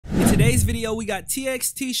In today's video, we got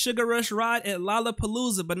TXT Sugar Rush Ride at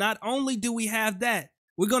Lollapalooza, but not only do we have that,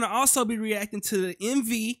 we're going to also be reacting to the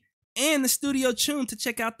MV and the studio tune to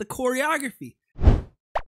check out the choreography.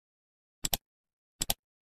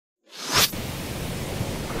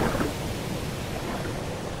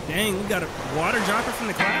 Dang, we got a water dropper from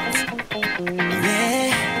the clouds.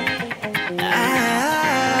 Yeah.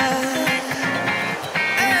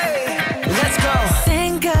 Hey. Let's go.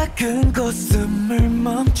 생각은 웃음을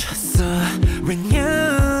멈췄어. When you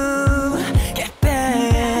get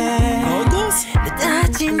back. Vocals? 내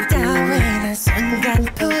다짐 따위는 순간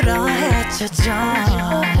풀어 헤쳐져.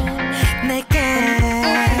 내게.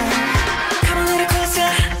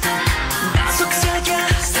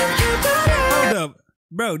 Hold up.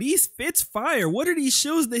 Bro, these fits fire. What are these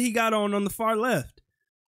shoes that he got on the far left?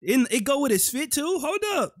 It go with his fit too? Hold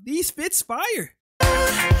up. These fits fire.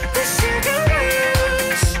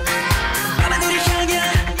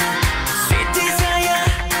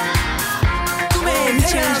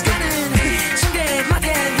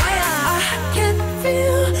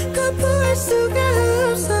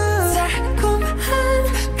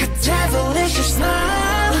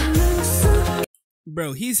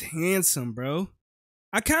 Bro, he's handsome, bro.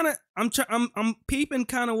 I'm peeping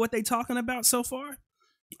kind of what they talking about so far.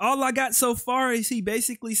 All I got so far is he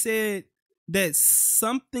basically said that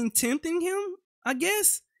something tempting him, I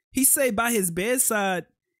guess. He say by his bedside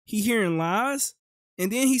he hearing lies,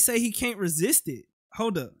 and then he say he can't resist it.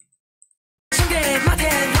 Hold up. Liar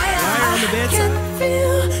on the bedside.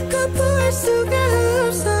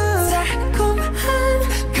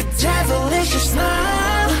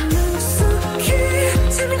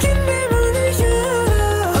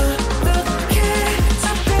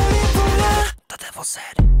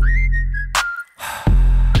 Said.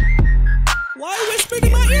 Why are you whispering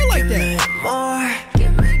in my ear like that?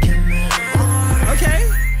 Give me more. Okay.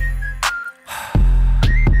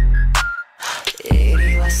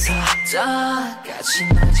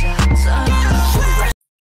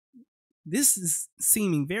 This is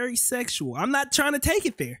seeming very sexual. I'm not trying to take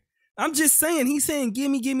it there. I'm just saying, he's saying,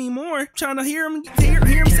 give me more. I'm trying to hear him say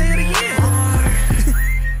it again.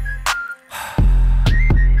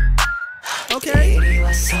 Okay.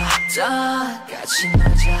 Why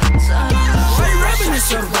are you rubbing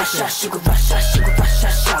yourself like that?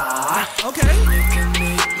 Okay.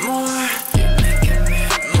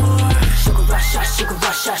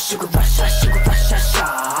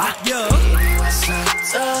 Yo.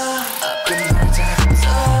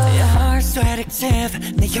 Your heart's addictive.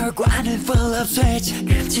 내 혈관을 full of switch.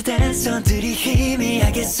 감지된 손들이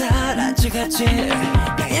희미하게 사라져가지.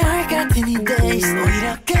 열 같은 이 days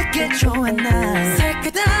오히려 그게 좋아 난.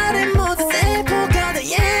 살펴다른 모든 세포가 더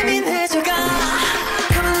예민해져가.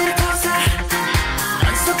 Come a little closer.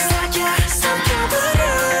 넌 속삭여 삼켜버려.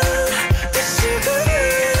 The sugar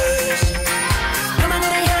rush.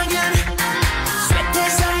 밤하늘을 향한 sweet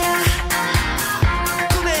desire.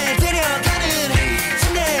 꿈에 데려가는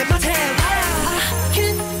침대 맡에 와라. I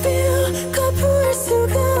can feel 거부할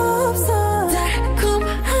수가 없어. 달콤한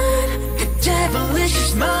그 devilish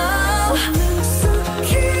smile.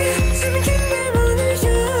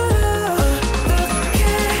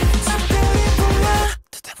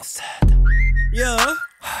 Yo,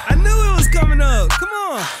 I knew it was coming up. Come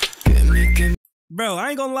on. Bro, I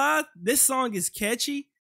ain't gonna lie. This song is catchy.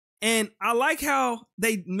 And I like how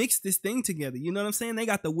they mix this thing together. You know what I'm saying? They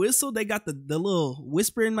got the whistle. They got the little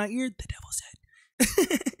whisper in my ear. The devil said.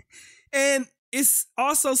 And it's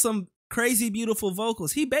also some crazy, beautiful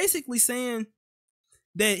vocals. He basically saying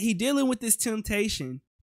that he dealing with this temptation.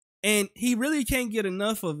 And he really can't get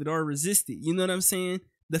enough of it or resist it. You know what I'm saying?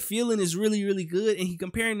 The feeling is really, really good. And he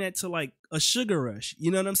comparing that to like a sugar rush.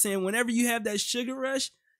 You know what I'm saying? Whenever you have that sugar rush,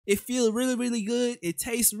 it feels really, really good. It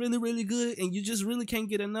tastes really, really good. And you just really can't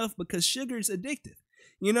get enough because sugar is addictive.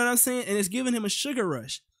 You know what I'm saying? And it's giving him a sugar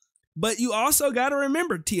rush. But you also got to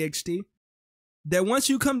remember, TXT, that once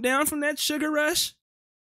you come down from that sugar rush,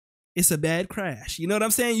 it's a bad crash. You know what I'm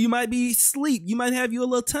saying? You might be asleep. You might have you a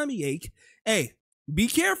little tummy ache. Hey, be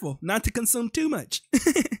careful not to consume too much.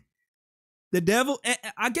 The devil,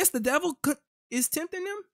 I guess the devil is tempting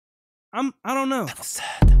him. I don't know.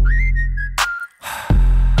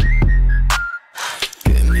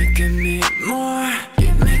 Give me more.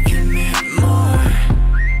 Give me more.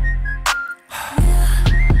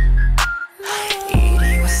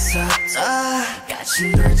 이리 와서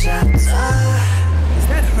같이 놀자. Is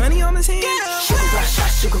that honey on his hand?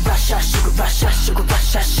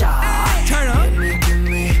 Turn up. Give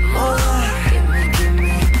me more. Give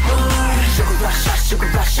me more. Sugar rush, sugar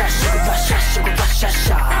rush, sugar rush, sugar rush,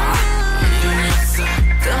 sugar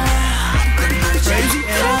rush.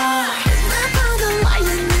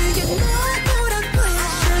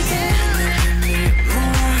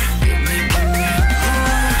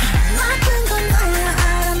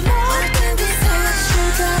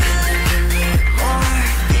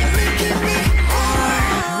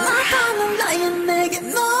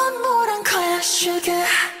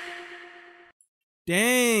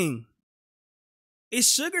 Dang. Is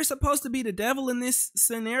sugar supposed to be the devil in this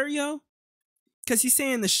scenario? Because he's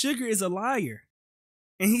saying the sugar is a liar.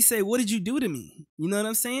 And he say, what did you do to me? You know what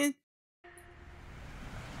I'm saying?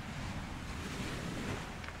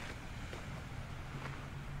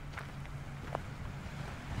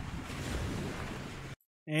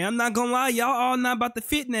 Hey, I'm not gonna lie, y'all all not about to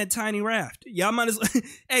fit in that tiny raft. Y'all might as well,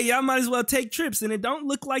 hey, y'all might as well take trips, and it don't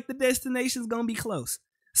look like the destination's gonna be close.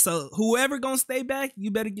 So whoever gonna stay back, you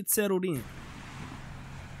better get settled in.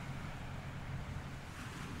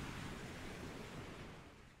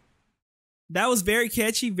 That was very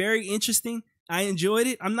catchy, very interesting. I enjoyed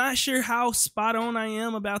it. I'm not sure how spot on I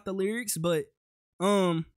am about the lyrics, but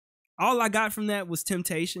all I got from that was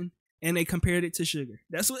temptation, and they compared it to sugar.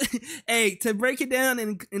 That's what hey, to break it down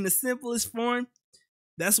in the simplest form,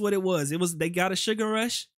 that's what it was. It was they got a sugar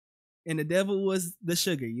rush, and the devil was the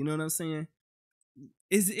sugar. You know what I'm saying?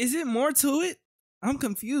 Is it more to it? I'm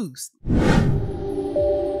confused.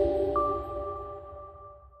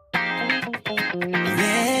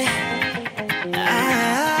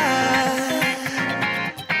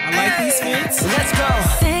 Let's go.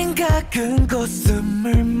 생각은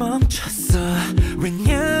곧숨을 멈췄어 when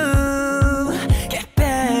you get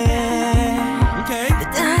back. Okay.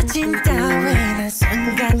 따진 따위는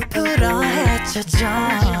순간 풀어 헤쳐져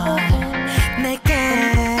내게.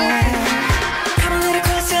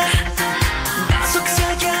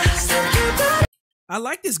 I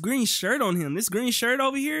like this green shirt on him. This green shirt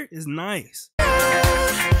over here is nice.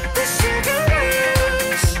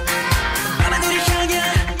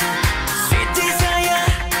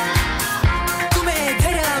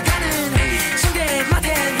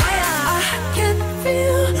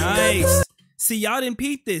 Nice. See, y'all didn't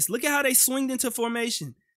peep this. Look at how they swinged into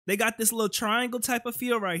formation. They got this little triangle type of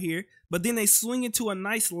feel right here, but then they swing into a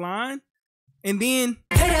nice line, and then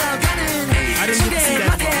I didn't get to see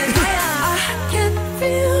that part.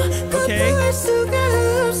 Okay. Nice.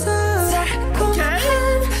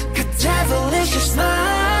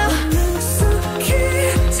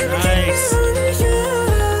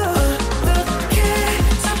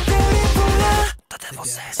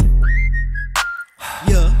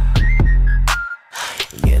 Yeah.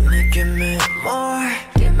 Give me more.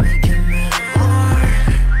 Give me more.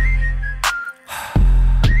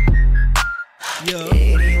 Yeah.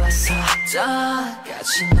 이리 와서 다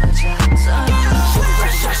같이 놀자. Sugar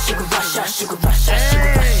rush, sugar rush, sugar rush,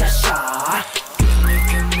 sugar rush.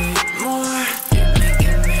 Give me more.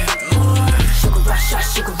 Give me more. Sugar rush,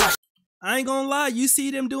 sugar rush. I ain't gonna lie, you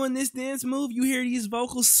see them doing this dance move, you hear these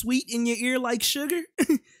vocals sweet in your ear like sugar,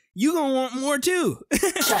 you gonna want more too.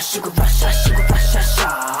 Sugar rush, sugar rush.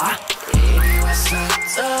 이리 와서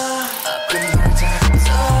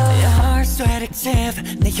Your heart's reactive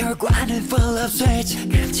내 혈관은 full of switch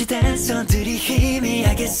감지된 손들이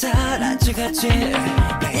희미하게 사라져가지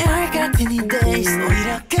열 같은 이 days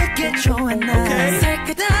오히려 그게 좋아 나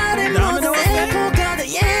살그다른 모습에 보고 더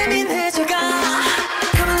예민해져가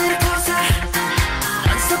Come a little closer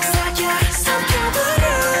넌 속삭여 삼켜버려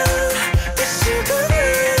The sugar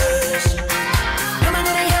rush 너만을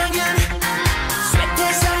향한 sweet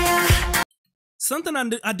desire. Something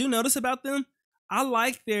I do notice about them, I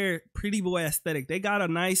like their pretty boy aesthetic. They got a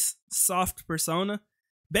nice soft persona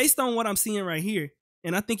based on what I'm seeing right here,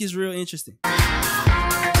 and I think it's real interesting. Like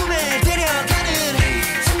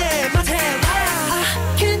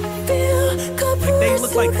they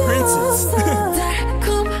look like princes.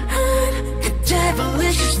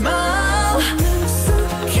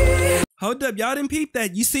 Hold up, y'all didn't peep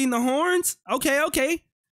that. You seen the horns? Okay, okay.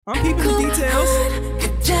 I'm peeping the details.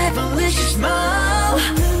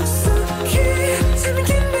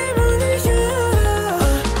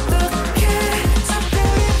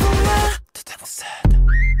 The devil said,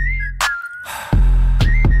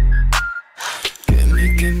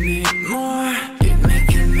 give me more, give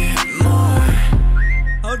me more.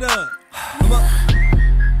 Hold up. Come on.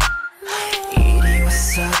 이리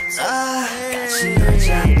와서 같이 놀자.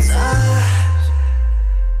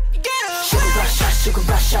 Sugar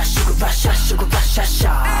rush.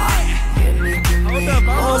 Hold up, I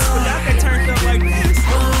almost forgot they turned up like this.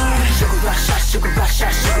 Sugar rush.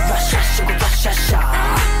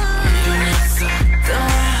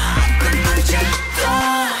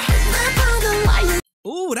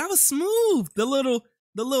 Ooh, that was smooth. The little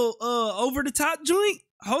over the top joint.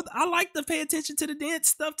 I like to pay attention to the dance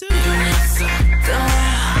stuff too.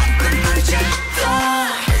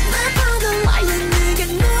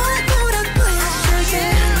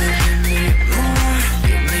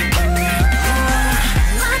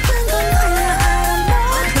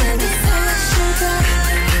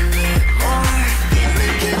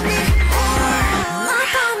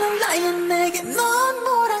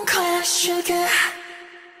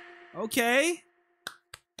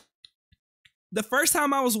 the first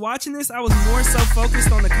time I was watching this, I was more so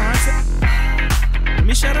focused on the concept. Let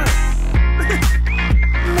me shut up.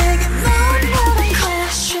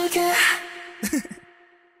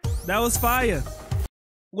 That was fire.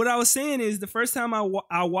 What I was saying is the first time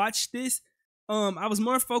I watched this, I was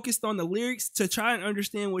more focused on the lyrics to try and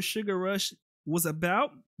understand what Sugar Rush was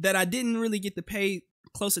about, that I didn't really get to pay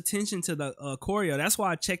close attention to the choreo. That's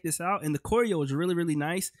why I checked this out, and the choreo was really, really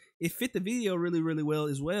nice. It fit the video really, really well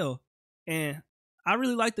as well, and I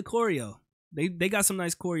really like the choreo. They got some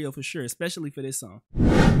nice choreo for sure, especially for this song.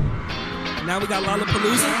 Now we got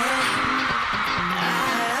Lollapalooza.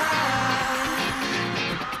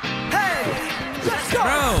 Hey, let's go.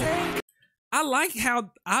 Bro, I like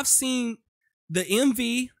how I've seen the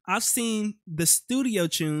MV, I've seen the studio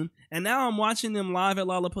tune, and now I'm watching them live at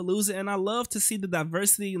Lollapalooza, and I love to see the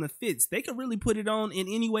diversity and the fits. They can really put it on in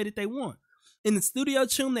any way that they want. In the studio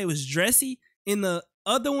tune, they was dressy. In the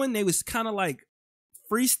other one, they was kind of like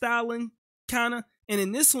freestyling, kind of. And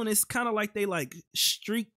in this one, it's kind of like they like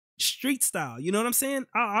street style. You know what I'm saying?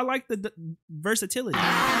 I like the versatility.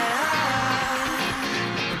 Hey,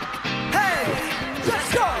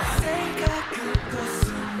 let's go!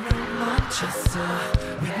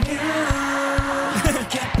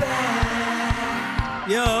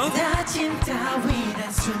 Yo.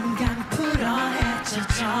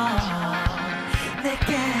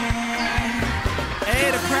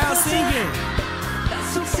 Hey, the crowd singing.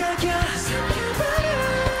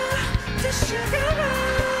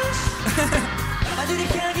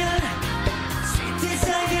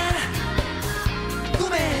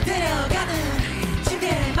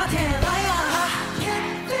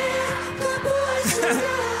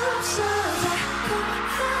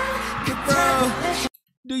 Bro,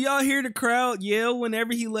 do y'all hear the crowd yell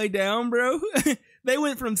whenever he lay down, bro? They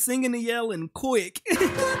went from singing to yelling quick.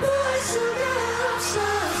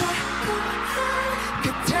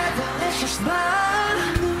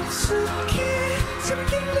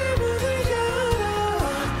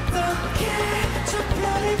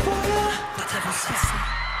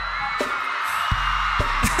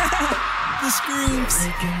 The screams.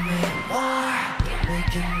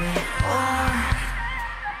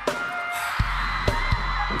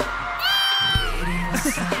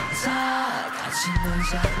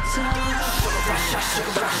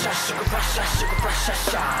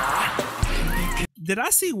 Did I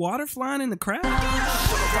see water flying in the crowd? Oh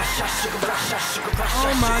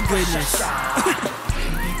my goodness.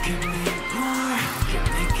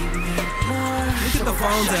 Look at the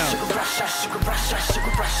phones out.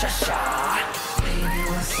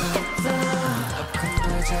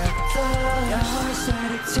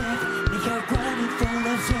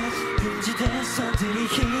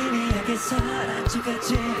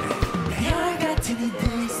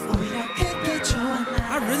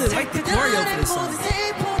 I really like the choreo for this song.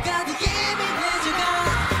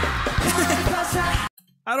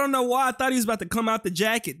 I don't know why I thought he was about to come out the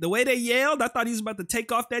jacket. The way they yelled, I thought he was about to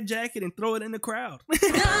take off that jacket and throw it in the crowd.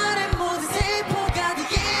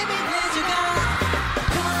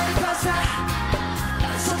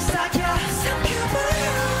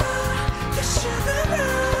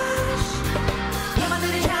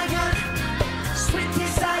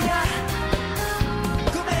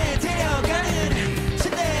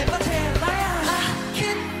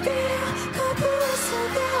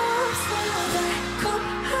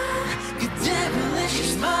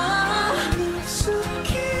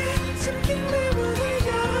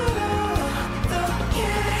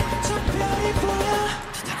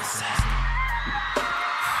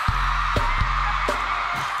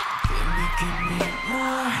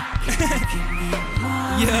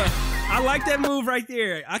 Yeah, I like that move right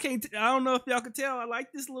there. I don't know if y'all can tell. I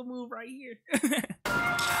like this little move right here.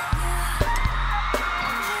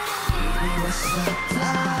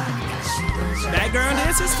 Background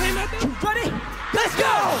dancers came out there. Ready? Let's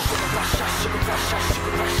go!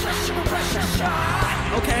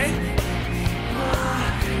 Okay.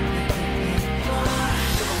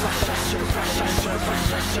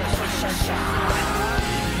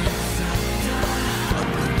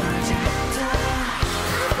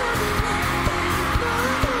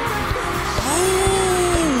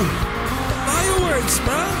 Fireworks,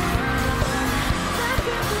 bro.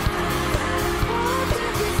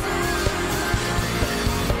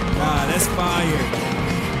 Wow, that's fire.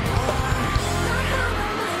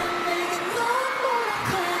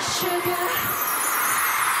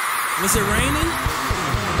 Was it raining?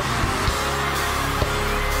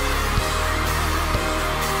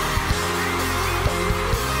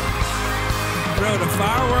 Bro, the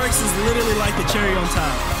fireworks is literally like the cherry on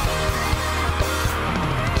top.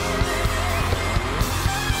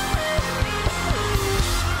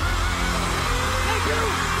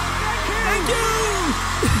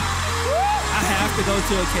 go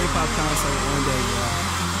to a K-pop concert one day,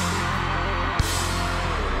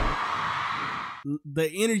 bro. The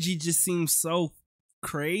energy just seems so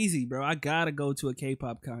crazy, bro. I gotta go to a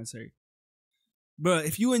K-pop concert. Bro,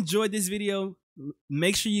 if you enjoyed this video,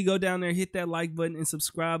 make sure you go down there, hit that like button, and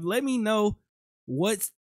subscribe. Let me know what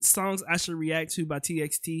songs I should react to by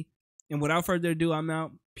TXT. And without further ado, I'm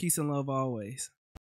out. Peace and love always.